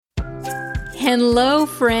Hello,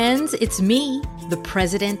 friends. It's me, the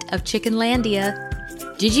president of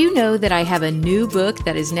Chickenlandia. Did you know that I have a new book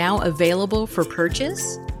that is now available for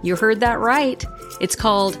purchase? You heard that right. It's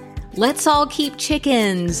called Let's All Keep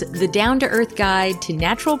Chickens, the down-to-earth guide to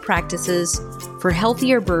natural practices for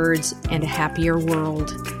healthier birds and a happier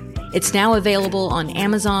world. It's now available on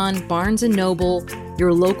Amazon, Barnes & Noble,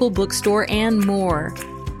 your local bookstore, and more.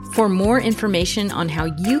 For more information on how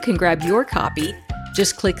you can grab your copy,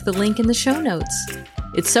 just click the link in the show notes.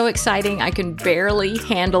 It's so exciting, I can barely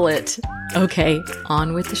handle it. Okay,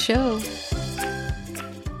 on with the show.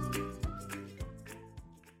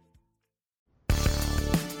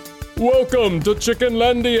 Welcome to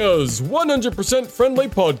Chickenlandia's 100% friendly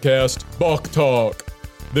podcast, Bok Talk.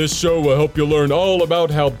 This show will help you learn all about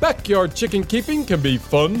how backyard chicken keeping can be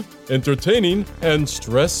fun, entertaining, and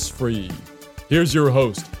stress-free. Here's your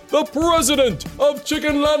host, the president of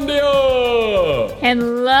Chickenlandia!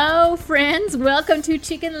 Hello, friends. Welcome to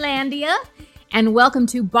Chickenlandia, and welcome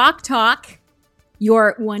to Bok Talk,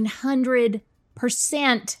 your 100%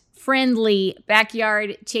 friendly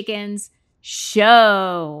backyard chickens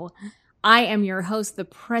show. I am your host, the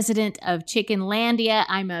president of Chickenlandia.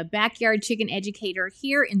 I'm a backyard chicken educator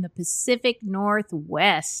here in the Pacific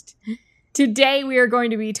Northwest. Today, we are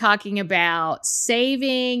going to be talking about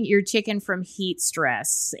saving your chicken from heat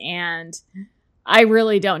stress. And I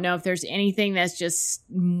really don't know if there's anything that's just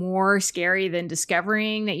more scary than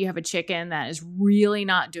discovering that you have a chicken that is really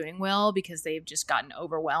not doing well because they've just gotten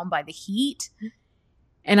overwhelmed by the heat.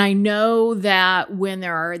 And I know that when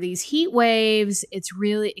there are these heat waves, it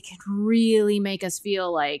can really make us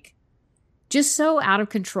feel like just so out of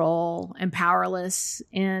control and powerless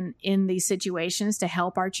in these situations to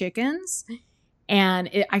help our chickens. And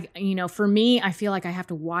for me, I feel like I have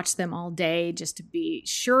to watch them all day just to be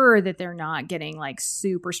sure that they're not getting like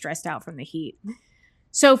super stressed out from the heat.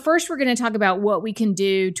 So first, we're going to talk about what we can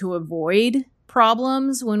do to avoid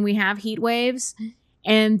problems when we have heat waves.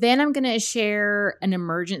 And then I'm going to share an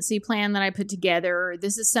emergency plan that I put together.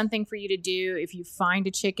 This is something for you to do if you find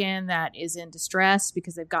a chicken that is in distress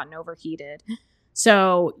because they've gotten overheated.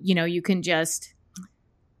 So, you can just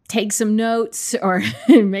take some notes or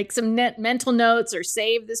make some mental notes or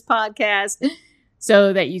save this podcast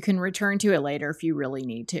so that you can return to it later if you really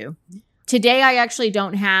need to. Today, I actually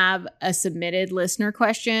don't have a submitted listener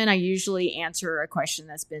question. I usually answer a question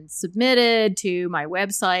that's been submitted to my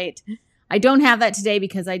website. I don't have that today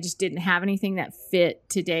because I just didn't have anything that fit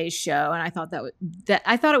today's show, and I thought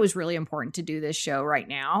it was really important to do this show right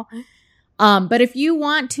now. But if you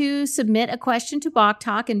want to submit a question to Bok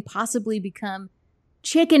Talk and possibly become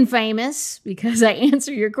chicken famous because I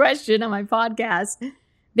answer your question on my podcast,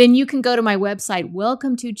 then you can go to my website,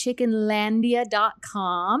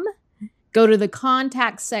 welcometochickenlandia.com. Go to the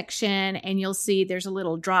contact section, and you'll see there's a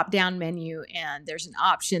little drop-down menu, and there's an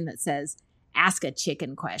option that says Ask a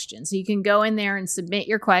Chicken Question. So you can go in there and submit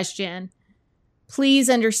your question. Please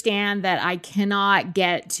understand that I cannot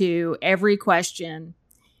get to every question,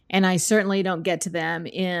 and I certainly don't get to them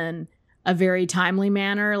in a very timely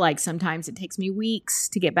manner. Like sometimes it takes me weeks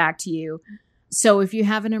to get back to you. So if you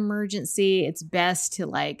have an emergency, it's best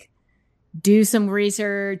to do some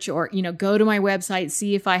research or, go to my website,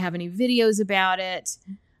 see if I have any videos about it,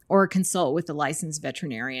 or consult with a licensed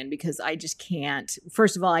veterinarian because I just can't.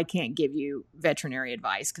 First of all, I can't give you veterinary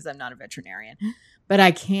advice because I'm not a veterinarian, but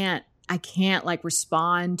I can't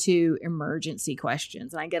respond to emergency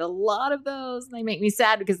questions. And I get a lot of those and they make me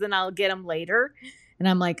sad because then I'll get them later and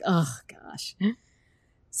I'm like, oh gosh.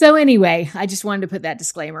 So anyway, I just wanted to put that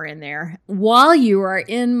disclaimer in there. While you are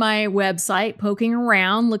in my website, poking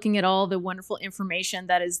around, looking at all the wonderful information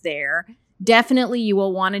that is there, definitely you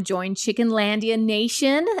will want to join Chickenlandia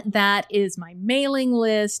Nation. That is my mailing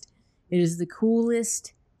list. It is the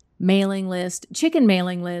coolest chicken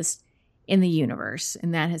mailing list in the universe.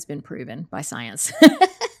 And that has been proven by science.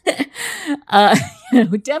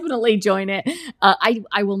 Definitely join it.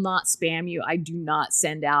 I will not spam you. I do not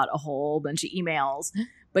send out a whole bunch of emails,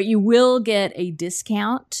 but you will get a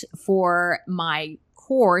discount for my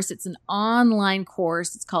course. It's an online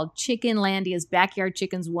course. It's called Chickenlandia's Backyard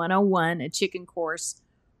Chickens 101, a chicken course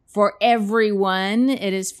for everyone.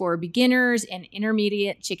 It is for beginners and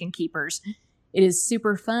intermediate chicken keepers. It is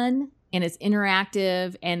super fun and it's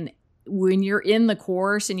interactive. And when you're in the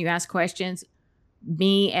course and you ask questions,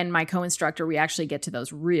 me and my co-instructor, we actually get to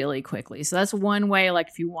those really quickly. So that's one way,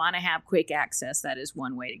 if you want to have quick access, that is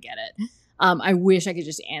one way to get it. I wish I could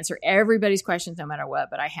just answer everybody's questions no matter what,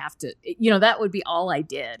 but I have to, that would be all I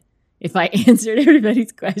did if I answered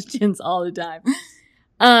everybody's questions all the time.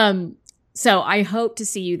 So I hope to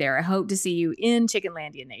see you there. I hope to see you in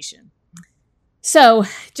Chickenlandia Nation. So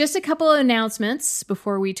just a couple of announcements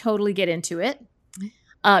before we totally get into it.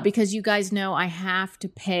 Because you guys know I have to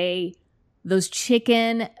pay those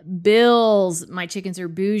chicken bills. My chickens are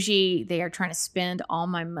bougie. They are trying to spend all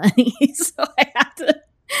my money. So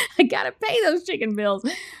I gotta pay those chicken bills.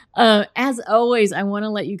 As always, I want to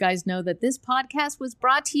let you guys know that this podcast was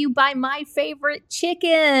brought to you by My Favorite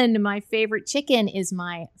Chicken. My Favorite Chicken is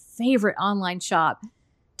my favorite online shop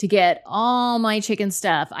to get all my chicken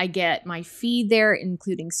stuff. I get my feed there,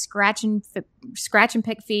 including scratch and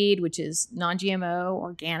pick feed, which is non-GMO,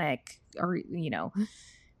 organic, or,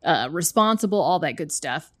 responsible, all that good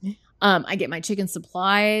stuff. I get my chicken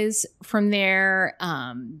supplies from there.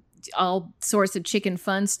 All sorts of chicken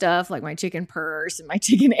fun stuff, like my chicken purse and my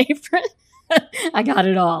chicken apron. I got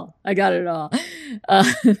it all.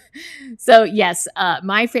 So yes,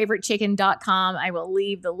 myfavoritechicken.com. I will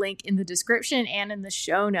leave the link in the description and in the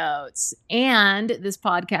show notes. And this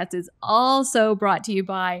podcast is also brought to you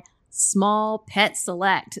by Small Pet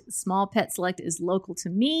Select. Small Pet Select is local to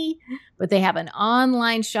me, but they have an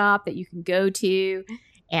online shop that you can go to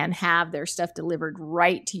and have their stuff delivered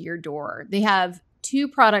right to your door. They have 2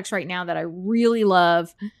 products right now that I really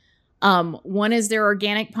love. One is their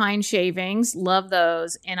organic pine shavings. Love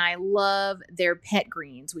those. And I love their pet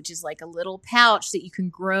greens, which is like a little pouch that you can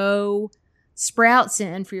grow sprouts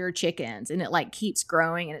in for your chickens. And it like keeps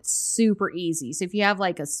growing and it's super easy. So if you have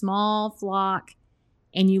like a small flock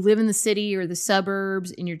and you live in the city or the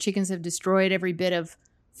suburbs and your chickens have destroyed every bit of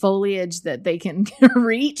foliage that they can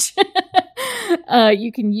reach,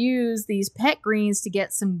 you can use these pet greens to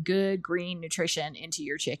get some good green nutrition into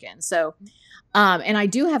your chicken. So, and I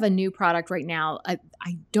do have a new product right now. I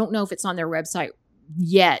don't know if it's on their website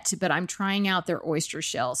yet, but I'm trying out their oyster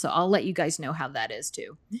shell. So I'll let you guys know how that is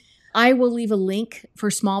too. I will leave a link for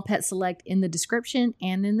Small Pet Select in the description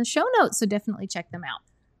and in the show notes. So definitely check them out.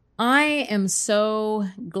 I am so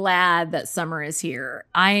glad that summer is here.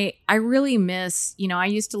 I really miss, I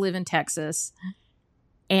used to live in Texas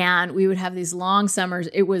and we would have these long summers.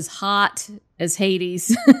 It was hot as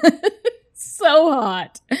Hades. So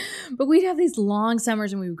hot. But we'd have these long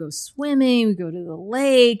summers and we would go swimming, we'd go to the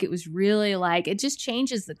lake. It was really it just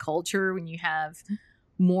changes the culture when you have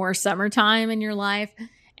more summertime in your life.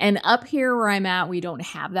 And up here where I'm at, we don't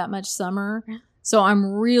have that much summer. So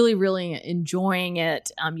I'm really, really enjoying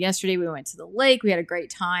it. Yesterday we went to the lake. We had a great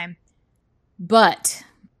time. But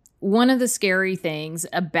one of the scary things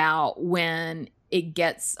about when it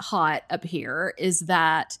gets hot up here is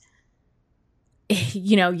that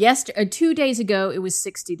 2 days ago, it was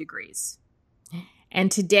 60 degrees.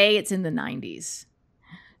 And today it's in the 90s.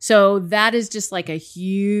 So that is just like a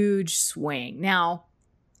huge swing. Now,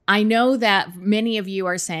 I know that many of you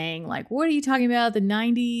are saying, what are you talking about? The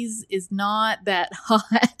 90s is not that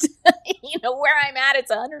hot. Where I'm at, it's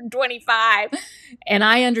 125. And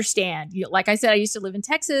I understand. Like I said, I used to live in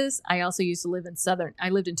Texas. I also used to live I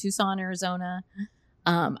lived in Tucson, Arizona.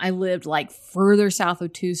 I lived further south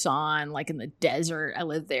of Tucson, in the desert. I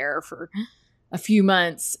lived there for a few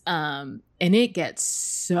months. And it gets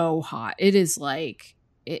so hot. It is oh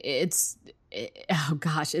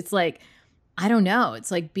gosh, it's I don't know.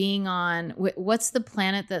 It's like being on, what's the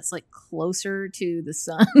planet that's closer to the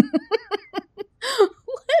sun?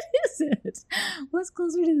 What is it? What's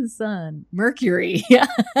closer to the sun? Mercury. Yeah.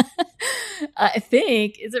 I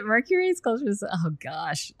think, is it Mercury? It's closer to the sun. Oh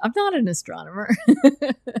gosh, I'm not an astronomer.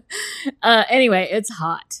 Anyway, it's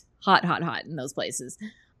hot in those places.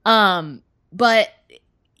 But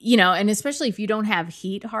and especially if you don't have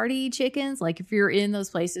heat hardy chickens, if you're in those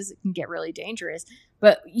places, it can get really dangerous.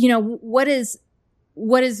 But what is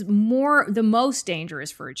the most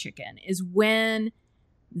dangerous for a chicken is when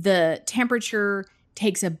the temperature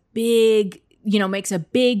takes a big, makes a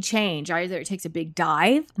big change. Either it takes a big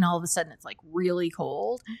dive and all of a sudden it's really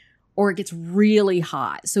cold, or it gets really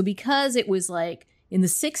hot. So because it was in the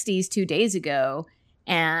 60s 2 days ago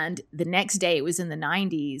and the next day it was in the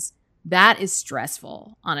 90s, that is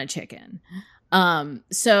stressful on a chicken.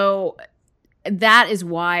 So that is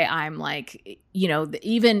why I'm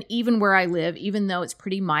even where I live, even though it's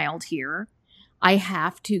pretty mild here, I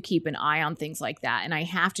have to keep an eye on things like that. And I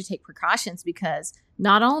have to take precautions because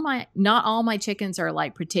not all my chickens are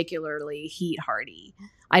particularly heat hardy.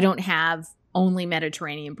 I don't have only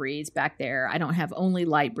Mediterranean breeds back there. I don't have only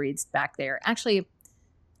light breeds back there. Actually,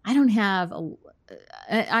 I don't have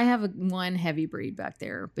I have one heavy breed back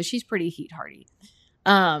there, but she's pretty heat hardy.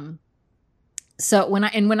 So when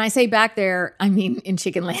I say back there, I mean in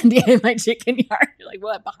Chickenlandia, in my chicken yard. You're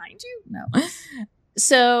what, behind you? No.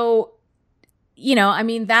 So,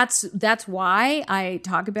 that's why I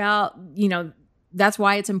talk about, that's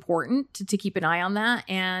why it's important to keep an eye on that.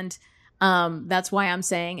 And That's why I'm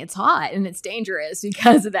saying it's hot and it's dangerous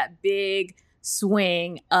because of that big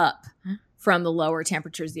swing up from the lower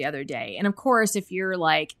temperatures the other day. And of course, if you're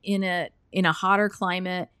like in a hotter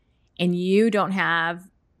climate and you don't have,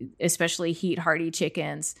 especially heat hardy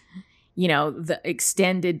chickens, the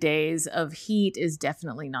extended days of heat is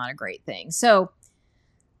definitely not a great thing. So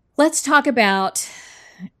let's talk about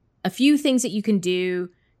a few things that you can do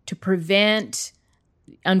to prevent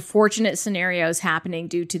unfortunate scenarios happening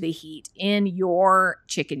due to the heat in your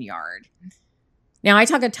chicken yard. Now, I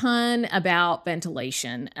talk a ton about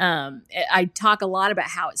ventilation. I talk a lot about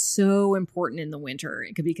how it's so important in the winter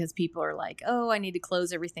because people are like, oh, I need to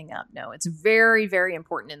close everything up. No, it's very, very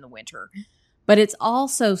important in the winter, but it's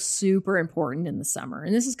also super important in the summer.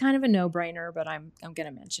 And this is kind of a no-brainer, but I'm going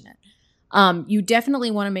to mention it. You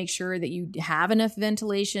definitely want to make sure that you have enough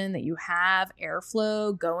ventilation, that you have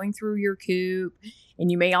airflow going through your coop.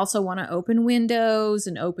 And you may also want to open windows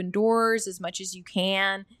and open doors as much as you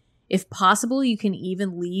can. If possible, you can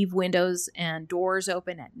even leave windows and doors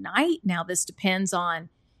open at night. Now, this depends on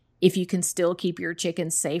if you can still keep your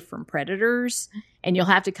chickens safe from predators. And you'll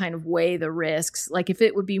have to kind of weigh the risks. Like if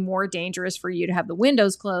it would be more dangerous for you to have the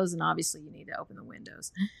windows closed, then obviously you need to open the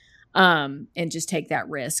windows and just take that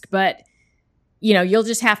risk. But you'll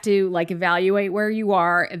just have to like evaluate where you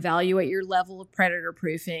are, evaluate your level of predator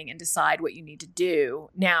proofing, and decide what you need to do.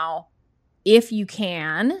 Now, if you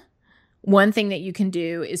can, one thing that you can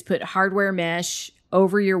do is put hardware mesh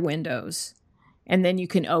over your windows, and then you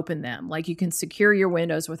can open them. Like you can secure your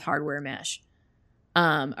windows with hardware mesh.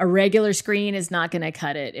 A regular screen is not going to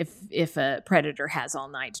cut it if a predator has all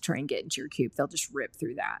night to try and get into your coop. They'll just rip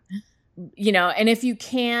through that. And if you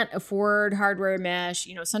can't afford hardware mesh,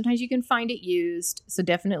 sometimes you can find it used. So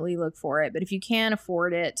definitely look for it. But if you can't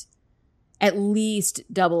afford it, at least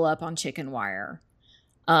double up on chicken wire.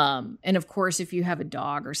 And of course, if you have a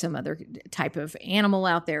dog or some other type of animal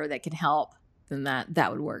out there that can help, then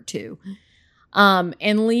that would work too.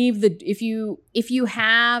 And leave if you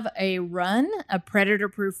have a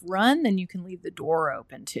predator-proof run, then you can leave the door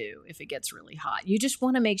open too if it gets really hot. You just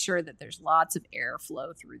want to make sure that there's lots of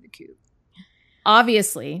airflow through the coop.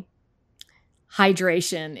 Obviously,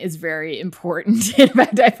 hydration is very important. In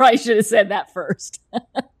fact, I probably should have said that first.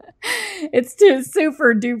 It's too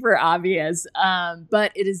super duper obvious,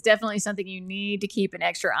 but it is definitely something you need to keep an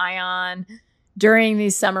extra eye on during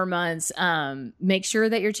these summer months. Make sure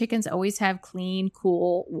that your chickens always have clean,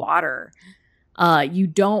 cool water. You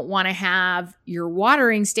don't want to have your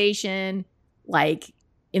watering station like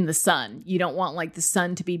in the sun. You don't want like the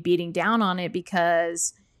sun to be beating down on it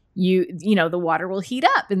because the water will heat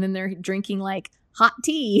up and then they're drinking like hot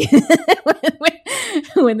tea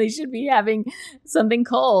when they should be having something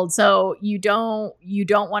cold. So you don't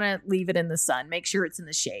want to leave it in the sun. Make sure it's in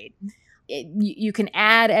the shade. You can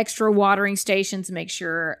add extra watering stations, make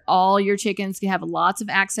sure all your chickens can have lots of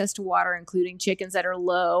access to water, including chickens that are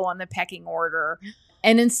low on the pecking order.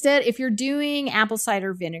 And instead, if you're doing apple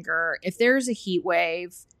cider vinegar, if there's a heat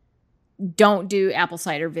wave, don't do apple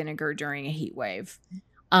cider vinegar during a heat wave.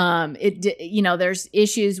 There's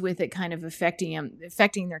issues with it kind of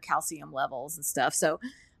affecting their calcium levels and stuff. So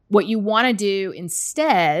what you want to do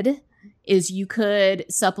instead is you could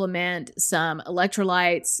supplement some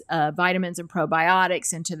electrolytes, vitamins, and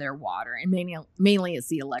probiotics into their water. And mainly it's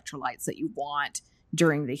the electrolytes that you want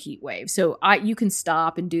during the heat wave. So you can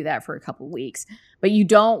stop and do that for a couple of weeks, but you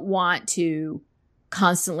don't want to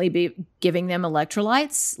constantly be giving them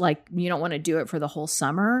electrolytes. Like you don't want to do it for the whole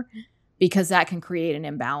summer because that can create an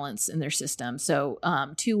imbalance in their system. So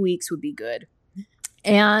 2 weeks would be good.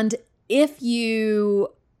 And if you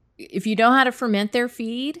know how to ferment their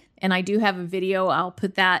feed, and I do have a video, I'll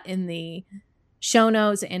put that in the show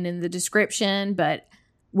notes and in the description. But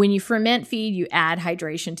when you ferment feed, you add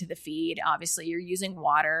hydration to the feed. Obviously, you're using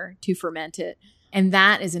water to ferment it. And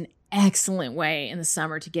that is an excellent way in the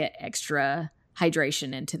summer to get extra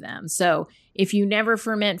hydration into them. So if you never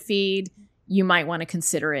ferment feed, you might want to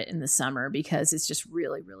consider it in the summer because it's just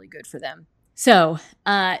really, really good for them. So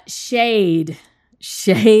shade.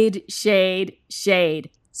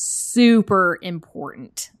 Super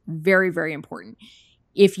important. Very, very important.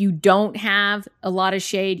 If you don't have a lot of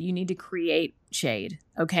shade, you need to create shade.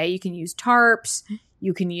 Okay. You can use tarps.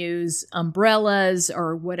 You can use umbrellas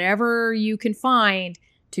or whatever you can find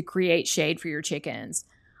to create shade for your chickens.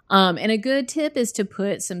 And a good tip is to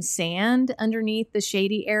put some sand underneath the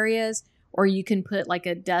shady areas, or you can put like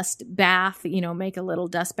a dust bath, make a little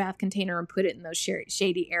dust bath container and put it in those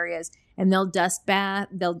shady areas, and they'll dust bathe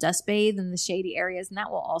in the shady areas, and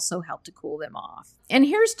that will also help to cool them off. And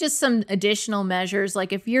here's just some additional measures.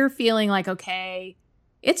 Like if you're feeling like, okay,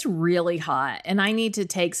 it's really hot and I need to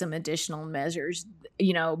take some additional measures,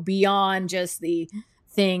 beyond just the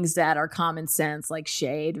things that are common sense, like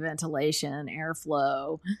shade, ventilation,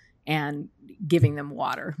 airflow, and giving them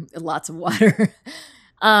water, lots of water.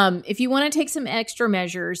 If you want to take some extra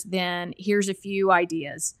measures, then here's a few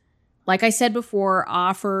ideas. Like I said before,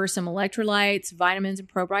 offer some electrolytes, vitamins, and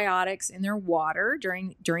probiotics in their water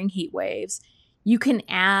during heat waves. You can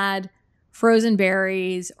add frozen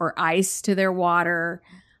berries or ice to their water.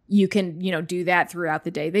 You can, do that throughout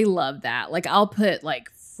the day. They love that. Like I'll put like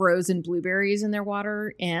frozen blueberries in their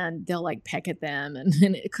water and they'll like peck at them and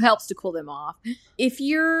it helps to cool them off. If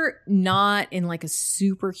you're not in like a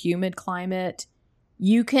super humid climate,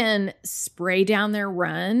 you can spray down their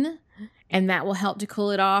run and that will help to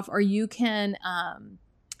cool it off. Or you can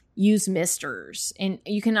use misters, and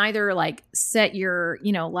you can either like set your,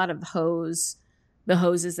 a lot of the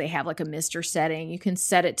hoses, they have like a mister setting. You can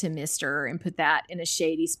set it to mister and put that in a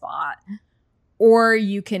shady spot. Or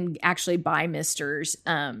you can actually buy misters.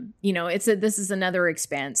 This is another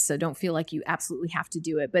expense, so don't feel like you absolutely have to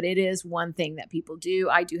do it. But it is one thing that people do.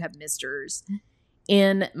 I do have misters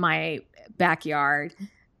in my backyard.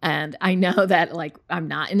 And I know that like I'm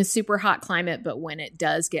not in a super hot climate, but when it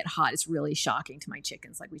does get hot, it's really shocking to my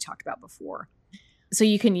chickens, like we talked about before. So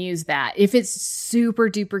you can use that. If it's super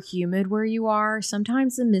duper humid where you are,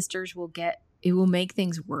 sometimes the misters will make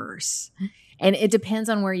things worse. And it depends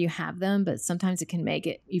on where you have them, but sometimes it can make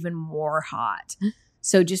it even more hot.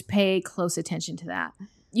 So just pay close attention to that.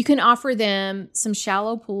 You can offer them some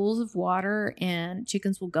shallow pools of water, and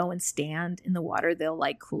chickens will go and stand in the water. They'll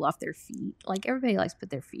like cool off their feet. Like everybody likes to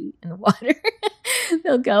put their feet in the water.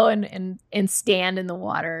 They'll go and stand in the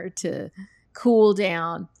water to cool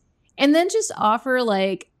down. And then just offer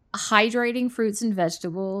like hydrating fruits and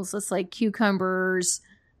vegetables. That's like cucumbers,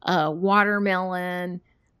 watermelon,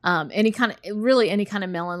 any kind of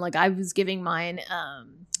melon. Like I was giving mine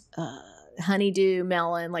honeydew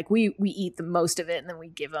melon. Like we eat the most of it, and then we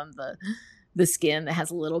give them the skin that has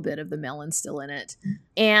a little bit of the melon still in it,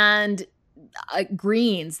 and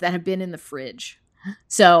greens that have been in the fridge.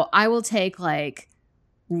 So I will take like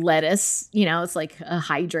lettuce, it's like a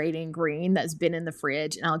hydrating green that's been in the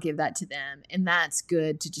fridge, and I'll give that to them, and that's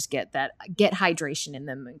good to just get hydration in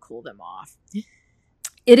them and cool them off.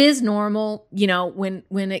 It is normal,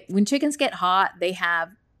 when chickens get hot, they have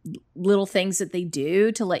little things that they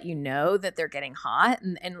do to let you know that they're getting hot.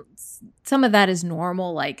 And some of that is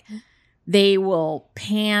normal. Like they will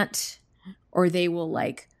pant, or they will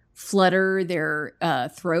like flutter their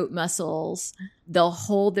throat muscles. They'll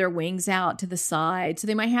hold their wings out to the side. So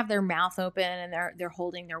they might have their mouth open and they're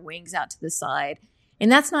holding their wings out to the side.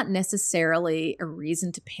 And that's not necessarily a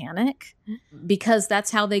reason to panic, because that's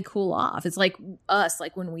how they cool off. It's like us,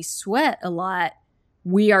 like when we sweat a lot,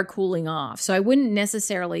 we are cooling off. So I wouldn't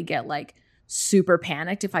necessarily get like super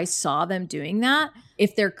panicked if I saw them doing that.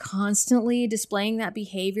 If they're constantly displaying that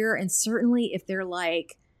behavior, and certainly if they're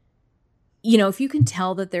like, if you can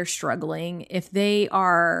tell that they're struggling, if they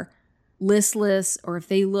are listless, or if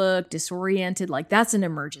they look disoriented, like that's an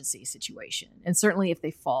emergency situation. And certainly if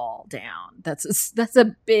they fall down, that's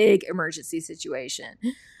a big emergency situation.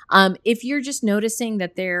 If you're just noticing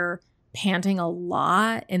that they're panting a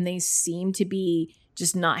lot and they seem to be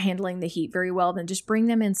just not handling the heat very well, then just bring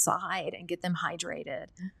them inside and get them hydrated.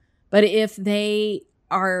 But if they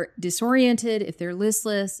are disoriented, if they're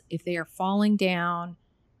listless, if they are falling down,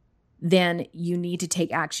 then you need to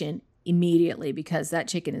take action immediately, because that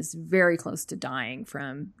chicken is very close to dying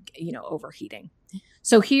from, overheating.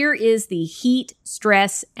 So here is the heat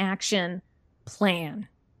stress action plan.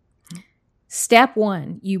 Step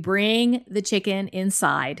 1, you bring the chicken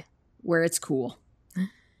inside where it's cool.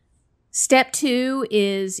 Step 2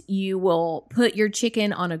 is you will put your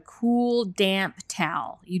chicken on a cool, damp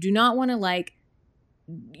towel. You do not want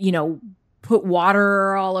to put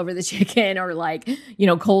water all over the chicken, or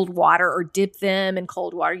cold water, or dip them in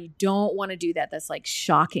cold water. You don't want to do that. That's like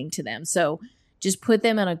shocking to them. So just put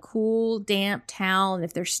them on a cool, damp towel. And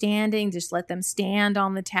if they're standing, just let them stand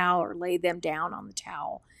on the towel or lay them down on the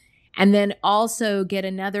towel. And then also get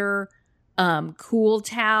another cool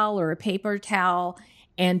towel or a paper towel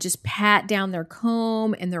and just pat down their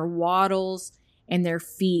comb and their wattles and their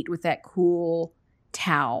feet with that cool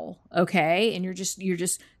towel. Okay. And you're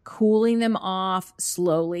just cooling them off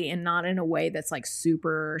slowly and not in a way that's like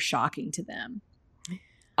super shocking to them.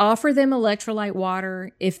 Offer them electrolyte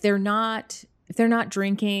water. If they're not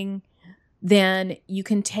drinking, then you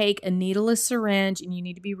can take a needleless syringe, and you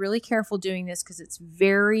need to be really careful doing this because it's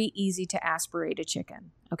very easy to aspirate a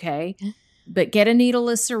chicken. Okay. But get a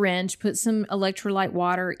needleless syringe, put some electrolyte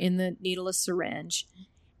water in the needleless syringe,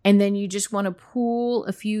 And then you just want to pool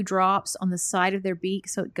a few drops on the side of their beak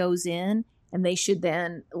so it goes in. And they should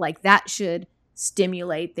then, like, that should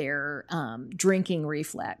stimulate their drinking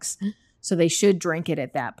reflex. So they should drink it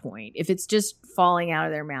at that point. If it's just falling out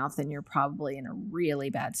of their mouth, then you're probably in a really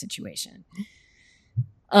bad situation.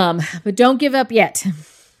 But don't give up yet.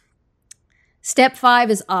 Step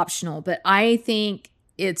 5 is optional, but I think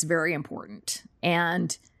it's very important.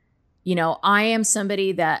 And, you know, I am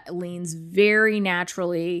somebody that leans very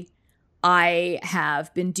naturally. I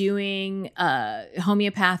have been doing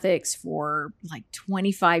homeopathics for like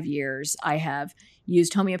 25 years. I have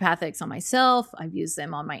used homeopathics on myself. I've used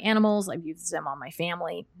them on my animals. I've used them on my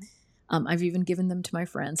family. I've even given them to my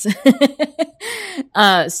friends.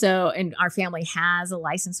 And our family has a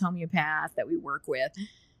licensed homeopath that we work with.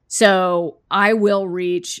 So I will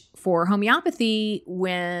reach for homeopathy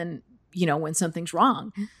when something's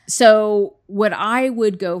wrong. So what I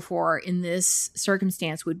would go for in this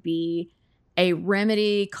circumstance would be a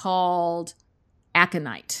remedy called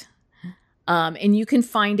aconite. And you can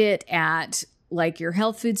find it at like your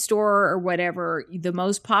health food store or whatever. The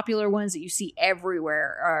most popular ones that you see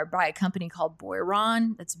everywhere are by a company called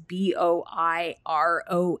Boiron. That's Boiron.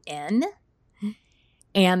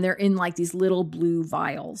 And they're in like these little blue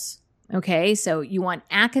vials. Okay, so you want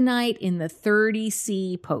aconite in the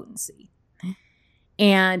 30C potency.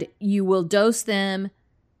 And you will dose them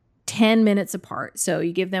 10 minutes apart. So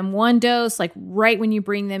you give them one dose, like right when you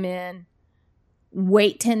bring them in,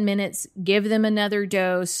 wait 10 minutes, give them another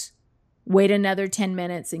dose, wait another 10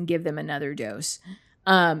 minutes and give them another dose.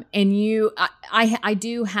 I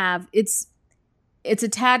do have, it's a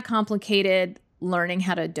tad complicated learning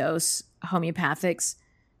how to dose homeopathics.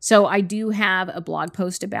 So I do have a blog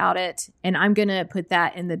post about it, and I'm going to put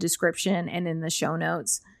that in the description and in the show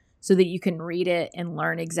notes so that you can read it and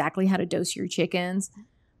learn exactly how to dose your chickens.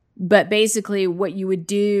 But basically what you would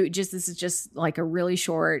do, this is just like a really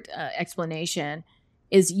short explanation,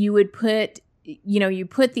 is you would put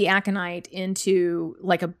the aconite into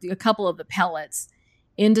like a couple of the pellets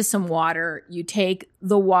into some water. You take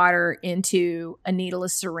the water into a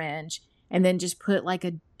needleless syringe and then just put like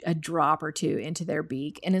a drop or two into their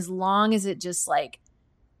beak. And as long as it just like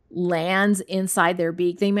lands inside their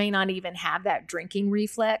beak, they may not even have that drinking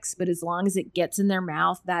reflex, but as long as it gets in their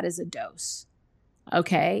mouth, that is a dose.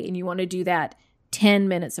 Okay. And you want to do that 10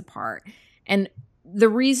 minutes apart. And the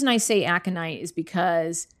reason I say aconite is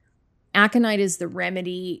because aconite is the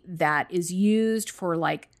remedy that is used for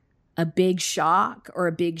like a big shock or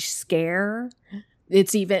a big scare.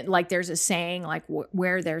 It's even like there's a saying like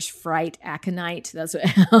where there's fright, aconite. That's what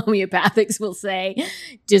homeopathics will say,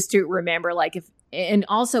 just to remember. And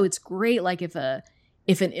also it's great. Like if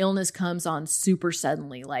an illness comes on super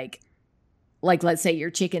suddenly, like let's say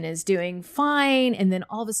your chicken is doing fine and then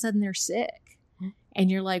all of a sudden they're sick and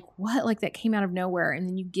you're like, what? Like that came out of nowhere. And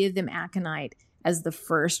then you give them aconite as the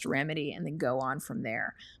first remedy and then go on from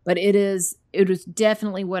there. But it was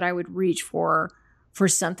definitely what I would reach for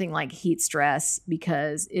something like heat stress,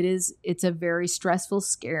 because it's a very stressful,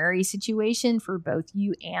 scary situation for both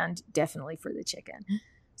you and definitely for the chicken.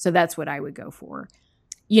 So that's what I would go for.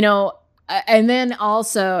 And then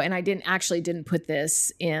also, and I didn't put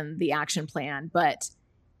this in the action plan, but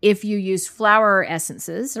if you use flower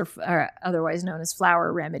essences or otherwise known as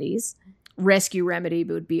flower remedies, Rescue Remedy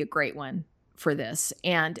would be a great one for this.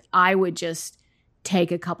 And I would just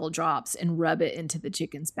take a couple drops and rub it into the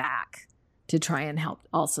chicken's back to try and help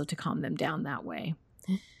also to calm them down that way.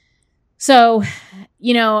 So,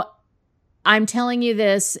 I'm telling you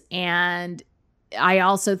this, and I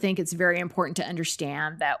also think it's very important to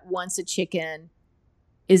understand that once a chicken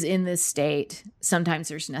is in this state, sometimes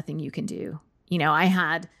there's nothing you can do. I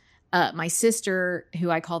had my sister, who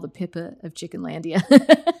I call the Pippa of Chickenlandia.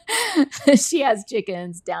 She has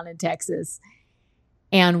chickens down in Texas.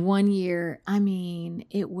 And one year,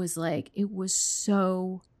 it was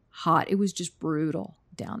so hot. It was just brutal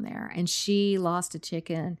down there. And she lost a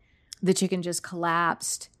chicken. The chicken just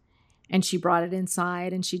collapsed. And she brought it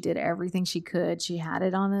inside and she did everything she could. She had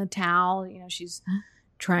it on a towel. She's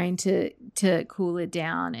trying to cool it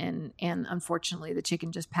down. And unfortunately, the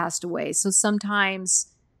chicken just passed away. So sometimes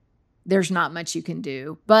there's not much you can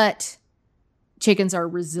do. But chickens are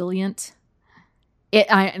resilient.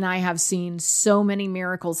 I have seen so many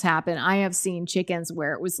miracles happen. I have seen chickens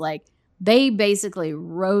where it was like they basically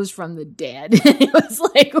rose from the dead. It was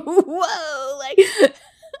like, whoa, like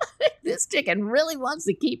this chicken really wants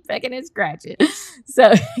to keep pecking and scratching.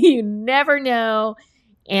 So you never know.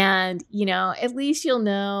 And, at least you'll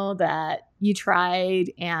know that you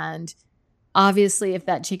tried. And obviously, if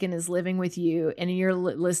that chicken is living with you and you're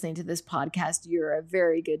listening to this podcast, you're a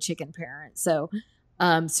very good chicken parent. So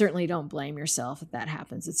Certainly don't blame yourself if that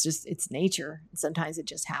happens. It's nature. Sometimes it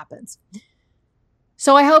just happens.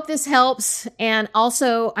 So I hope this helps. And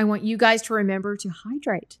also, I want you guys to remember to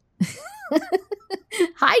hydrate.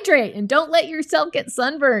 Hydrate and don't let yourself get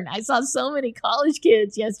sunburned. I saw so many college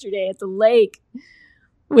kids yesterday at the lake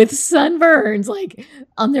with sunburns like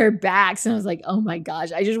on their backs. And I was like, oh my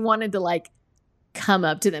gosh, I just wanted to like come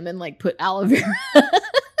up to them and like put aloe vera. I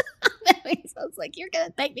was like, you're going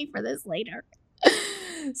to thank me for this later.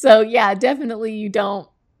 So yeah, definitely you don't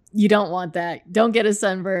want that. Don't get a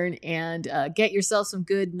sunburn, and get yourself some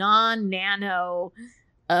good non-nano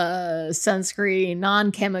sunscreen,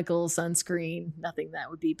 non-chemical sunscreen, nothing that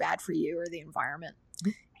would be bad for you or the environment,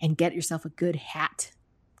 and get yourself a good hat.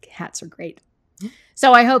 Hats are great.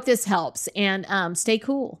 So I hope this helps, and stay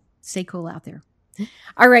cool. Stay cool out there.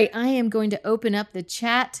 All right, I am going to open up the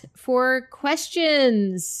chat for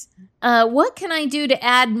questions. What can I do to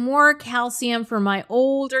add more calcium for my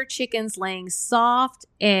older chickens laying soft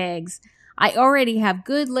eggs? I already have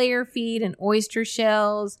good layer feed and oyster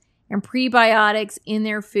shells and prebiotics in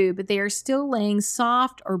their food, but they are still laying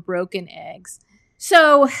soft or broken eggs.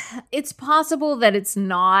 So it's possible that it's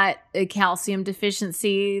not a calcium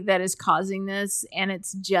deficiency that is causing this, and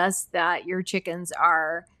it's just that your chickens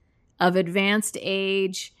are of advanced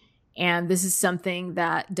age, and this is something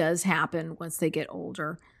that does happen once they get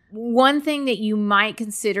older. One thing that you might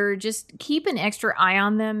consider, just keep an extra eye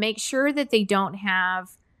on them. Make sure that they don't have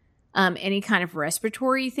any kind of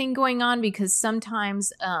respiratory thing going on, because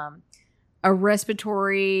sometimes a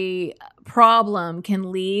respiratory problem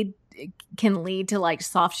can lead to like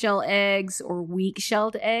soft shell eggs or weak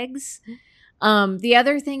shelled eggs. The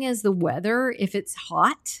other thing is the weather. If it's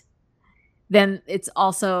hot, then it's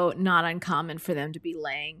also not uncommon for them to be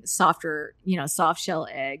laying soft shell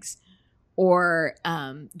eggs or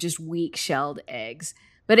just weak shelled eggs.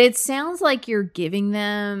 But it sounds like you're giving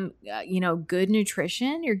them, good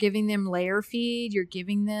nutrition. You're giving them layer feed. You're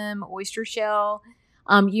giving them oyster shell.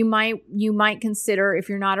 You might consider, if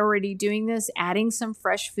you're not already doing this, adding some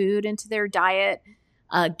fresh food into their diet,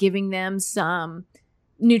 giving them some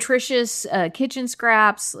nutritious kitchen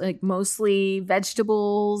scraps, like mostly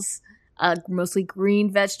vegetables, mostly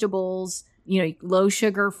green vegetables, low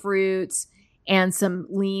sugar fruits, and some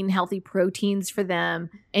lean, healthy proteins for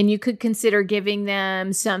them. And you could consider giving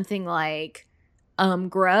them something like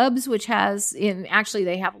grubs, which they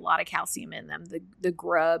have a lot of calcium in them, the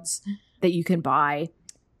grubs that you can buy.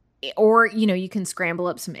 Or, you can scramble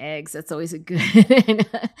up some eggs. That's always a good,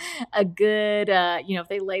 if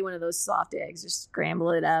they lay one of those soft eggs, just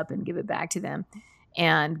scramble it up and give it back to them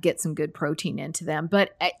and get some good protein into them.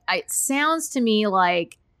 But it sounds to me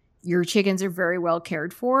like your chickens are very well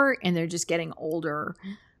cared for and they're just getting older.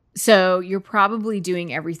 So you're probably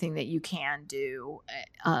doing everything that you can do.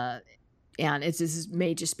 And it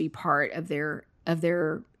may just be part of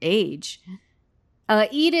their age.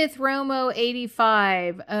 Edith Romo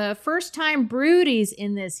 85, first time broodies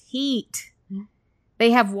in this heat.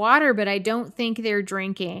 They have water, but I don't think they're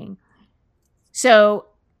drinking. So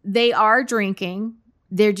they are drinking.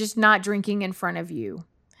 They're just not drinking in front of you.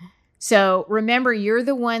 So remember, you're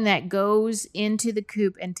the one that goes into the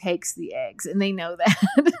coop and takes the eggs, and they know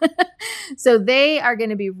that. So they are going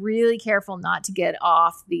to be really careful not to get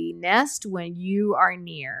off the nest when you are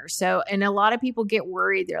near. So, and a lot of people get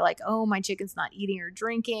worried. They're like, oh, my chicken's not eating or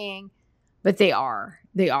drinking. But they are.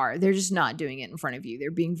 They're just not doing it in front of you. They're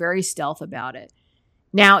being very stealth about it.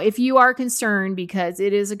 Now, if you are concerned, because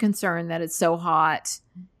it is a concern that it's so hot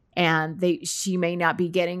and she may not be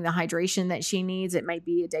getting the hydration that she needs, it might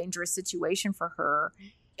be a dangerous situation for her.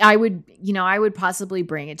 I would possibly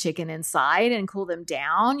bring a chicken inside and cool them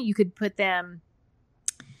down. You could put them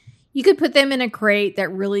in a crate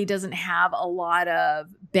that really doesn't have a lot of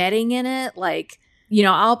bedding in it. Like,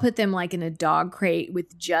 I'll put them like in a dog crate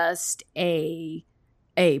with just a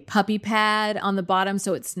puppy pad on the bottom.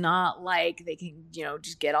 So it's not like they can,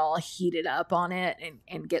 just get all heated up on it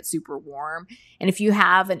and get super warm. And if you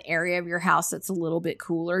have an area of your house that's a little bit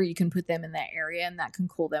cooler, you can put them in that area and that can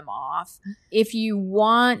cool them off. If you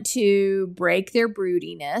want to break their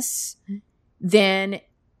broodiness, then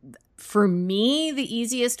for me, the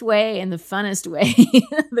easiest way and the funnest way,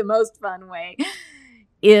 the most fun way,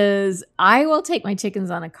 is I will take my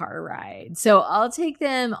chickens on a car ride. So I'll take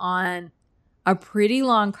them on a pretty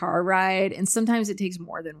long car ride. And sometimes it takes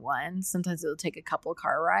more than one. Sometimes it'll take a couple of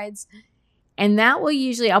car rides. And that will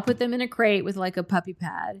I'll put them in a crate with like a puppy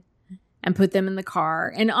pad and put them in the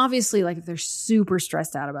car. And obviously, like if they're super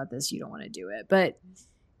stressed out about this, you don't want to do it. But,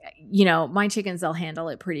 my chickens, they'll handle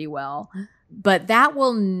it pretty well. But that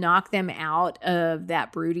will knock them out of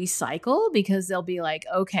that broody cycle because they'll be like,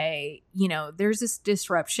 okay, there's this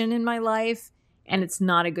disruption in my life and it's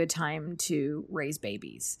not a good time to raise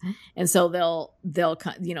babies. And so they'll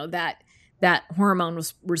that hormone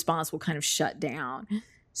response will kind of shut down.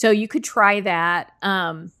 So you could try that.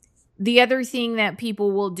 The other thing that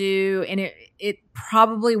people will do, and it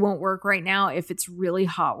probably won't work right now if it's really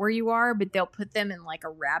hot where you are, but they'll put them in like a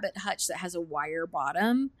rabbit hutch that has a wire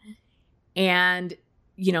bottom and,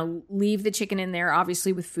 leave the chicken in there,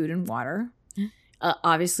 obviously with food and water,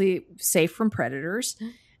 obviously safe from predators.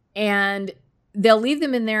 And they'll leave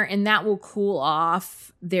them in there and that will cool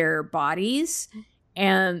off their bodies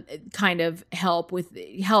and kind of help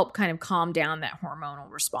kind of calm down that hormonal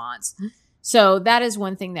response. So that is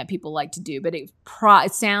one thing that people like to do, but it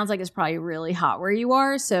sounds like it's probably really hot where you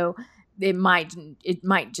are. So it might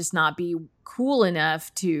just not be cool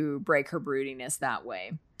enough to break her broodiness that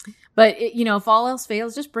way. But if all else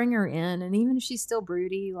fails, just bring her in. And even if she's still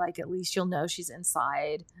broody, like at least you'll know she's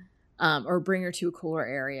inside, or bring her to a cooler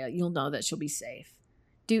area. You'll know that she'll be safe.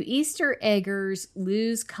 Do Easter eggers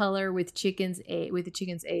lose color with the chicken's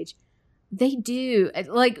age? They do.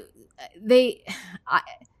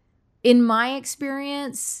 In my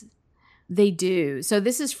experience, they do. So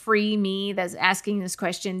this is Free Me that's asking this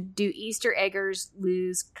question. Do Easter eggers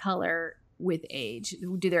lose color with age?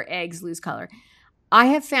 Do their eggs lose color? I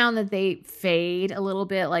have found that they fade a little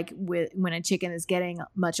bit, like when a chicken is getting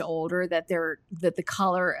much older, that the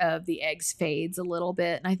color of the eggs fades a little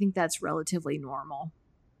bit. And I think that's relatively normal.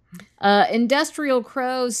 Industrial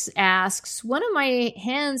Crows asks, one of my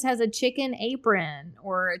hens has a chicken apron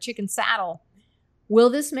or a chicken saddle. Will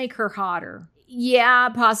this make her hotter? Yeah,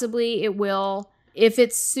 possibly it will. If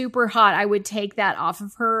it's super hot, I would take that off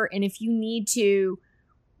of her. And if you need to,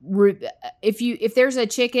 if there's a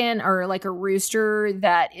chicken or like a rooster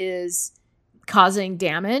that is causing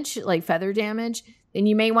damage, like feather damage, then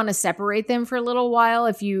you may want to separate them for a little while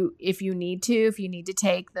if you need to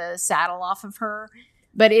take the saddle off of her.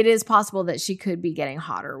 But it is possible that she could be getting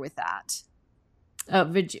hotter with that.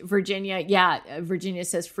 Virginia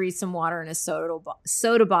says freeze some water in a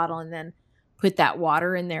soda bottle and then put that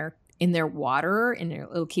water in their water and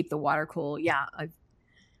it'll keep the water cool. Yeah,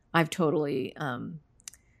 I've totally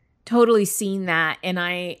seen that, and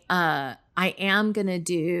I am gonna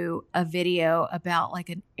do a video about like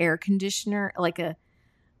an air conditioner, like a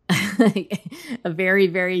very,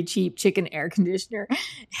 very cheap chicken air conditioner.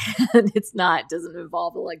 And it doesn't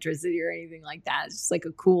involve electricity or anything like that. It's just like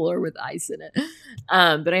a cooler with ice in it.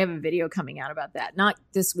 But I have a video coming out about that. Not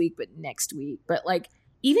this week, but next week. But like,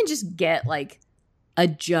 even just get like a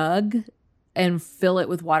jug and fill it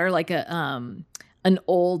with water, like an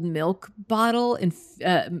old milk bottle and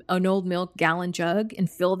an old milk gallon jug, and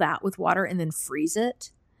fill that with water and then freeze it.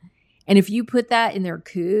 And if you put that in their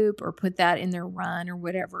coop or put that in their run or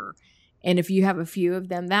whatever, and if you have a few of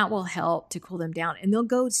them, that will help to cool them down, and they'll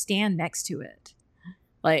go stand next to it.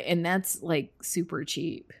 And that's like super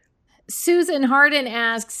cheap. Susan Harden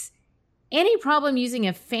asks, any problem using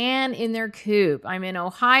a fan in their coop? I'm in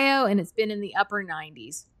Ohio and it's been in the upper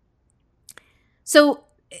 90s. So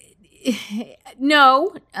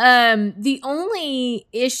no, the only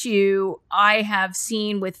issue I have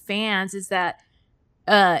seen with fans is that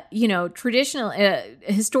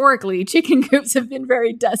historically, chicken coops have been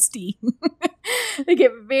very dusty. They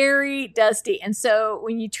get very dusty. And so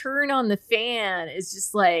when you turn on the fan, it's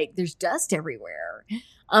just like there's dust everywhere.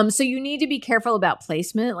 So you need to be careful about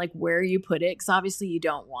placement, like where you put it, because obviously you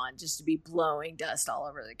don't want just to be blowing dust all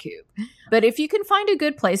over the coop. But if you can find a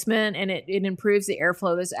good placement and it improves the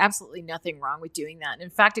airflow, there's absolutely nothing wrong with doing that. And in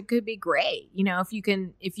fact, it could be great. If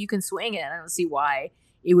you can swing it, I don't see why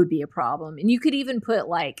it would be a problem. And you could even put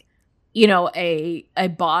like, a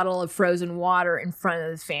bottle of frozen water in front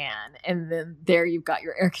of the fan, and then there you've got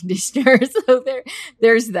your air conditioner. So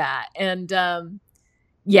there's that. And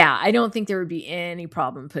I don't think there would be any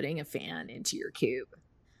problem putting a fan into your coop.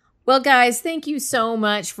 Well, guys, thank you so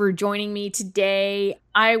much for joining me today.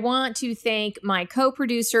 I want to thank my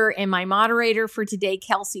co-producer and my moderator for today,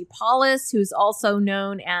 Kelsey Paulus, who's also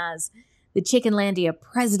known as the Chickenlandia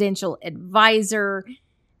Presidential Advisor.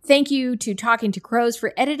 Thank you to Talking to Crows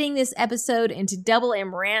for editing this episode, and to Double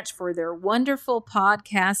M Ranch for their wonderful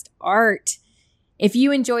podcast art. If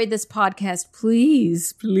you enjoyed this podcast,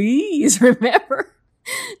 please remember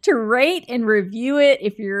to rate and review it.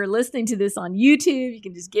 If you're listening to this on YouTube, you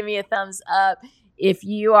can just give me a thumbs up. If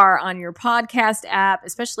you are on your podcast app,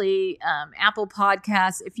 especially Apple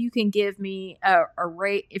Podcasts, if you can give me a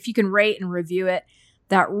rate, if you can rate and review it,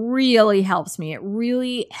 that really helps me. It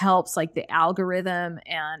really helps like the algorithm,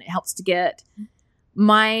 and it helps to get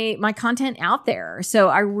my content out there. So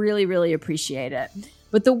I really, really appreciate it.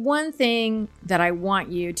 But the one thing that I want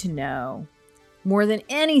you to know more than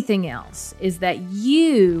anything else is that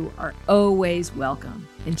you are always welcome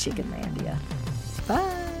in Chickenlandia.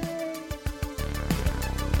 Bye.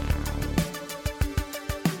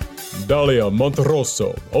 Dalia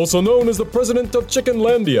Monterroso, also known as the president of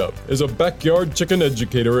Chickenlandia, is a backyard chicken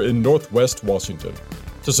educator in Northwest Washington.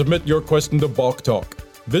 To submit your question to Bok Talk,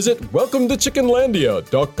 visit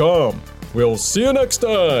welcometochickenlandia.com. We'll see you next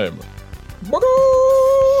time. Bye.